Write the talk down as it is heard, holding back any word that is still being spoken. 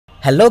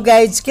Hello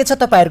guys, के छ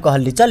तपाईहरुको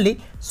हल्ली चल्ली।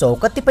 सो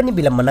कति पनि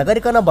विलम्ब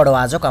नगरिकन बडो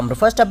आजको हाम्रो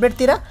फर्स्ट अपडेट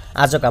तिर।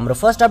 आजको हाम्रो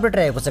फर्स्ट अपडेट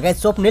रहेको छ गाइज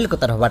स्वप्निलको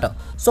तर्फबाट।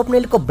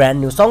 स्वप्निलको ब्रान्ड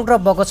न्यू सङ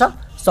ड्रप भएको छ।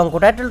 सङको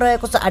टाइटल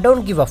रहेको छ I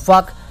don't give a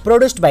fuck,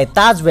 produced by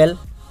ताजवेल।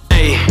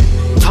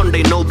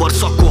 झन्डै 9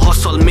 वर्षको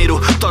हसल मेरो,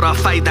 तर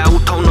फाइदा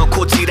उठाउन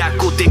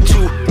खोजिरहेको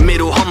देख्छु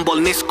मेरो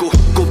हम्बलनेसको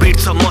कोभिड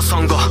छ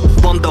मसँग,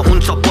 बन्द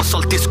हुन्छ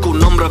पसल त्यसको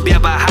नम्र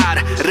व्यवहार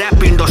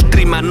र्याप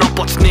इन्डस्ट्रीमा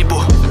नपच्ने भो,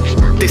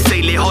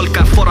 त्यसैले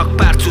हल्का फरक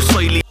पार्छु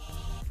शैली।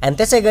 एन्ड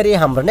त्यसैगरी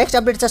हाम्रो नेक्स्ट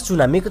अपडेट छ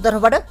सुनामीको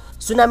तर्फबाट।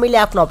 सुनामीले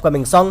आफ्नो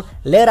अपकमिङ सङ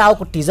लेरा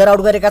आउको टिजर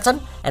आउट गरेका छन्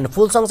एन्ड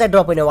फुल सङ चाहिँ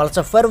ड्रप हुने वाला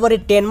छ फरवरी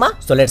 10 मा।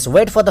 So let's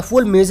wait for the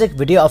full music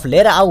video of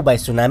लेरा आउ बाइ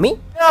सुनामी।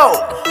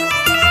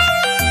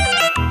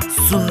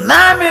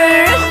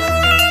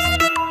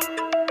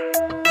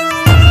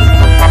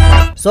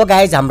 सो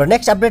गाइज, हाम्रो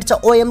नेक्स्ट अपडेट छ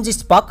ओएमजी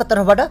स्पार्कको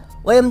तर्फबाट।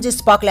 ओएमजी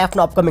स्पार्कले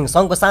आफ्नो अपकमिङ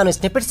सङको सानो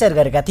स्निपेट शेयर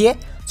गरेका थिए।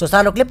 सो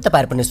सानो क्लिप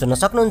तपाईहरु पनि सुन्न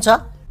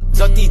सक्नुहुन्छ।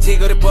 जति जे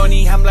गरे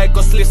पनि हामीलाई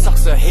कसले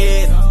सक्छ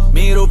हेर,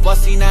 मेरो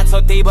पसिना छ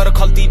त्यही भएर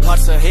खल्ती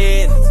फर्छ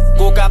हेर,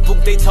 कोका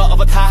पुग्दै छ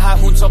अब थाहा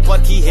हुन्छ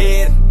पर्खी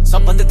हेर,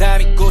 सबभन्दा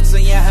दामी कोच छ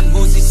यहाँ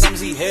मुसी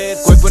सम्झी हेर,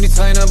 कोही पनि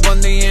छैन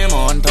भन्दै म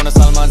 58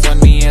 सालमा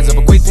जन्मिए,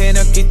 जब कोही थिएन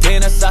कि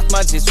थिएन साथमा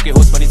जेसुकै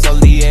होस् पनि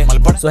चल्दिए।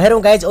 सो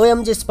हेरौँ गाइज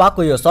ओएमजी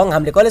स्पार्कको यो सङ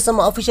हामीले कहिलेसम्म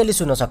अफिसियली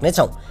सुन्न सक्ने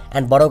छौं।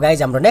 एन्ड बडो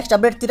गाइज हाम्रो नेक्स्ट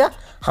अपडेट तिर।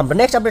 हाम्रो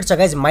नेक्स्ट अपडेट छ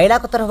गाइज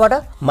माइलाको तर्फबाट।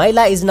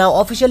 माइला is now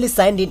officially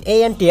signed in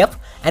ANTF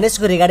and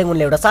यसको रिगार्डिङ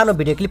उनले एउटा सानो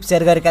भिडियो क्लिप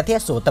शेयर गरेका थिए।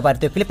 सो तपाईहरु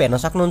त्यो क्लिप हेर्न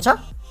सक्नुहुन्छ।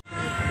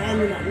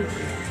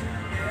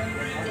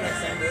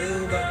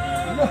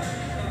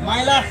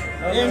 माइला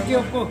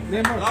एएनटीएफ को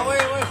member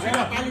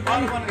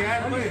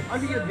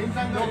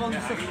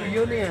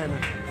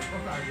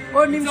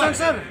oh Nimsang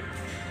sir.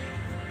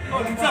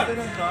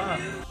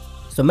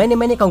 So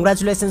many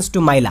congratulations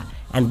to माइला।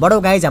 एन्ड बडो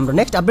गाइज हाम्रो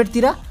नेक्स्ट अपडेट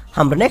तिर।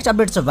 हाम्रो नेक्स्ट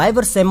अपडेट छ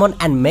भाइबर सेमन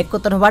एन्ड मेकको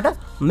तर्फबाट।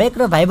 मेक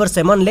र भाइबर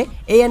सेमनले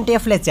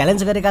एएनटीएफले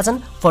च्यालेन्ज गरेका छन्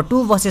फर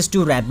 2 vs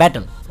 2 र्याप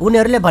ब्याटल।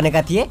 उनीहरूले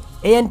भनेका थिए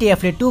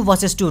एएनटीएफले 2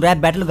 vs 2 र्याप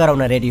ब्याटल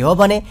गराउन रेडी हो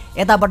भने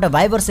यताबाट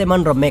भाइबर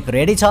सेमन र मेक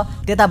रेडी छ,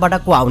 त्यताबाट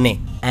को आउने।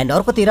 एन्ड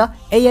अर्कोतिर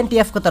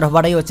एएनटीएफको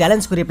तर्फबाट यो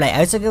च्यालेन्जको रिप्लाई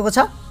आइसकेको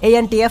छ।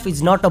 ANTF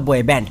is not a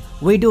boy band,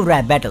 we do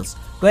rap battles.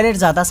 Toilet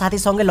जाँदा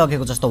साथीसँगै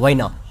लगेको जस्तो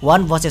होइन,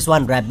 1 vs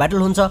 1 र्याप ब्याटल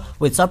हुन्छ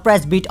with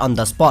surprise beet on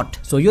the spot.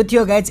 So यो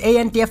थियो गाइज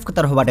एएनटीएफको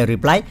तर्फबाट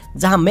रिप्लाई,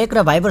 जहाँ मेक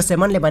र भाइबर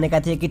सेमनले भनेका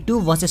थिए कि 2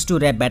 vs 2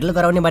 र्याप ब्याटल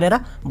गराउने भनेर,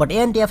 बट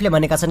एएनटीएफले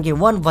भनेका छन् कि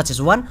 1 vs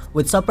 1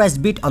 with surprise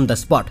beet on the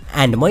spot.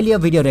 And मैले यो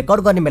भिडियो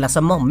रेकर्ड गर्ने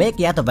बेलासम्म मेक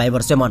या त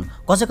भाइबर सेमन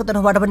कसैको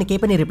तर्फबाट पनि केही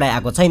पनि रिप्लाई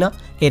आएको छैन।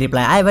 केही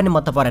रिप्लाई आयो भने म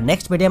तपाईहरुलाई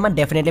नेक्स्ट भिडियोमा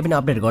डेफिनेटली पनि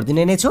अपडेट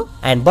गरिदिने नै छु।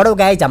 एन्ड बडो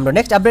गाइज हाम्रो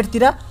नेक्स्ट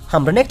अपडेटतिर।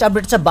 हाम्रो नेक्स्ट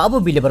अपडेट छ बाबु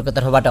बिलिभरको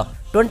तर्फबाट।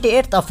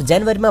 28 अफ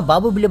जनवरीमा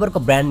बाबु बिलिभरको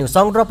ब्रान्ड न्यू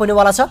सङ ड्रप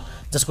हुनेवाला छ,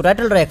 जसको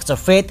टाइटल रहेको छ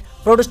faith,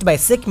 produced by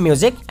sick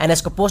music. And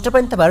यसको पोस्टर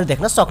पनि तपाईहरु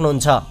देख्न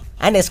सक्नुहुन्छ।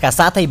 एन्ड यसका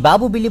साथै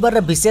बाबु बिलिभर र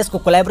विशेषको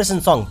कोलाबोरेसन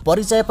सङ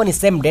परिचय पनि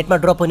सेम डेटमा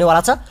ड्रप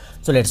हुनेवाला छ।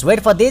 So let's wait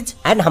for this.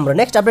 And हाम्रो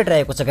नेक्स्ट अपडेट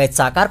रहेको छ गाइज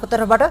साकारको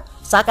तर्फबाट।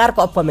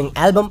 साकारको upcoming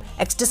album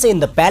ecstasy in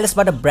the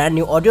प्यालेसबाट brand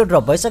new audio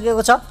drop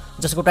भइसकेको छ,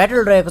 जसको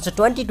टाइटल रहेको छ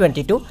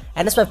 2022।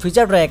 एन्ड यसमा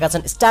फिचर रहेका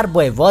छन् star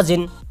boy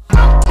virgin.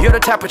 You're the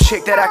type of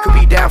chick that I could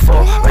be down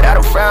for, but I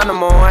don't frown no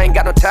more, I ain't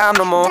got no time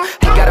no more.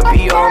 They gotta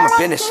be on my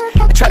business.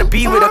 I try to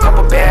be with a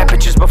couple bad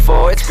bitches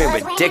before, it's been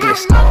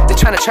ridiculous. They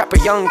tryna trap a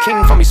young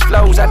king from his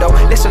flows, I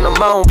don't listen no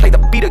more, play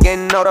the beat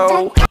again, no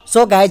though.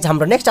 So guys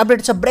हाम्रो next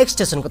update छ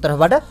ब्रेकस्टेसनको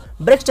तर्फबाट।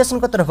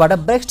 ब्रेकस्टेसनको तर्फबाट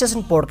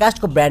ब्रेकस्टेसन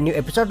पोडकास्टको brand new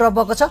episode drop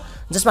भएको छ,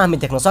 जसमा हामी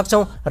देख्न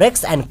सक्छौं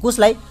रेक्स एन्ड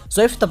कुसलाई।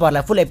 सो इफ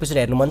तपाईहरुलाई फुल एपिसोड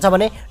हेर्नु मन छ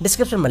भने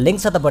डिस्क्रिप्सनमा लिंक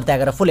छ, तपाईहरु त्यहाँ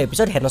गएर फुल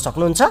एपिसोड हेर्न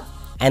सक्नुहुन्छ।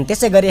 एन्ड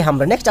त्यसैगरी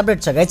हाम्रो नेक्स्ट अपडेट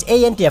छ गाइज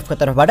एएनटीएफको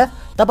तर्फबाट।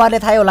 तपाईहरुले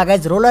थाहा होला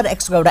गाइज रोलर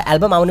एक्सको एउटा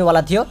एल्बम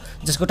आउनेवाला थियो,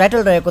 जसको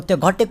टाइटल रहेको थियो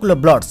Ghattekulo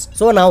bloods.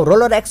 So now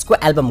roller एक्सको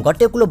album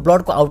Ghattekulo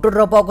ब्लडको आउटो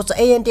drop भएको छ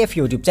एएनटीएफ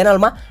युट्युब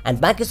च्यानलमा। एन्ड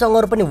बाँकी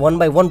सङहरु पनि 1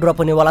 by 1 ड्रप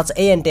हुनेवाला छ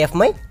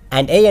एएनटीएफमै।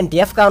 एन्ड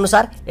एएनटीएफ का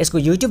अनुसार यसको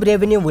YouTube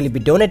revenue will be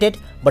donated,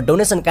 but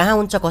donation कहाँ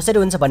हुन्छ कसरी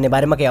हुन्छ भन्ने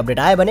बारेमा केही अपडेट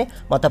आयो भने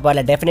म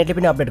तपाईहरुलाई डेफिनेटली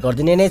पनि अपडेट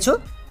गरिदिने नै छु।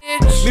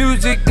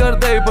 म्युजिक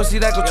गर्दै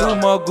बसिरहेको छु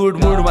म गुड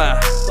मुडमा,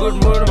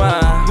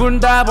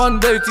 गुन्डा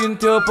भन्दै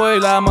चिन्थ्यो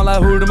पहिला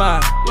मलाई हुडमा,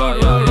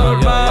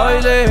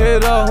 अहिले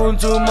हेर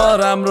हुन्छु म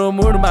राम्रो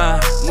मुडमा,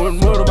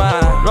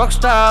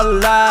 rockstar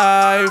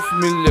life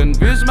million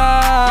भ्युजमा,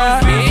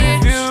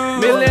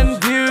 million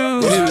views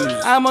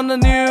I'm on the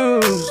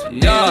news,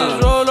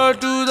 roller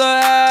to the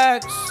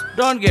X,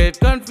 don't get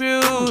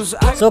confused.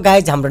 So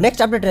guys हाम्रो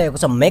नेक्स्ट अपडेट रहेको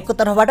छ मेकको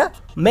तर्फबाट।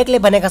 मेकले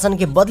भनेका छन्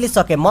कि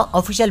बदलिसके म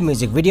official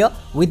music video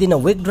within a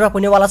week drop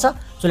हुनेवाला छ।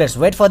 So let's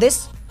wait for this.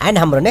 And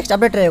हाम्रो नेक्स्ट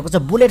अपडेट रहेको छ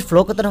बुलेट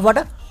फ्लोको तर्फबाट।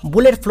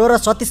 बुलेट फ्लो र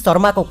सतीश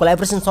शर्माको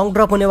कोलाबोरेसन सङ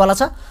ड्रप हुनेवाला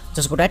छ,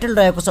 जसको टाइटल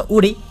रहेको छ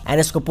उडी। एन्ड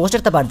यसको पोस्टर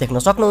तपाईहरु देख्न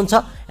सक्नुहुन्छ।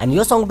 एन्ड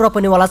यो सङ ड्रप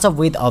हुनेवाला छ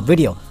with a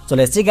video. So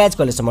let's see guys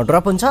कहिलेसम्म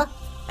ड्रप हुन्छ।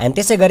 एन्ड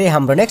त्यसै गरी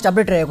हाम्रो नेक्स्ट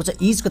अपडेट रहेको छ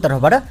इजको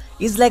तर्फबाट।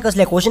 इजलाई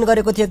कसले क्वेसन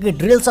गरेको थियो कि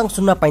ड्रिल सङ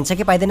सुन्न पाइन्छ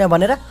कि पाइदैन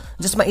भनेर,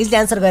 जसमा इजले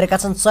आन्सर गरेका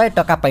छन्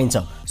 100% पाइन्छ।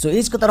 सो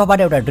इजको तर्फबाट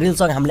एउटा ड्रिल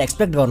सङ हामीले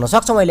एक्सपेक्ट गर्न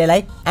सक्छौँ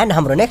अहिलेलाई। एन्ड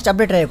हाम्रो नेक्स्ट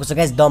अपडेट रहेको छ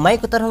गाइस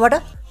दमाईको तर्फबाट।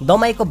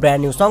 दमाईको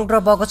ब्रान्ड न्यू सङ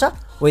ड्रप भएको छ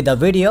with the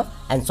video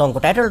and सङको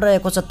title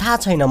रहेको छ थाहा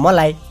छैन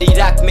मलाई।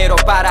 हेरिराख मेरो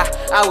पारा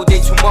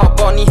आउँदैछु म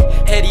पनि,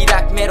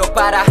 हेरिराख मेरो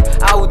पारा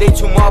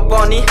आउँदैछु म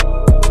पनि,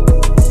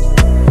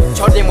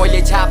 छोड्दै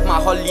मैले छापमा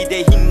हल्लिँदै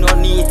हिँड्न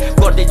नि,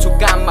 गर्दैछु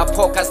काममा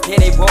फोकस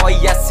धेरै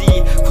भइयासी,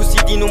 खुसी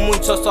दिनु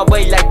मुन्छ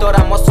सबैलाई तर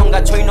मसँग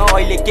छैन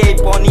अहिले केही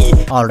पनि।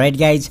 अलराइट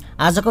गाइज,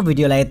 आजको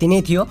भिडियोलाई यति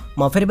नै थियो।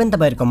 म फेरि पनि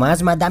तपाईँहरूको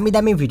माझमा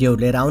दामी भिडियोहरू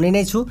लिएर आउने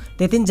नै छु।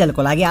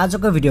 त्यतिन्जेलको लागि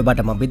आजको भिडियोबाट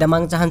म बिदा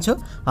माग्न चाहन्छु।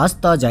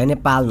 हस्त, जय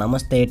नेपाल,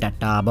 नमस्ते,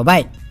 टाटा, बाइ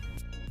बाइ।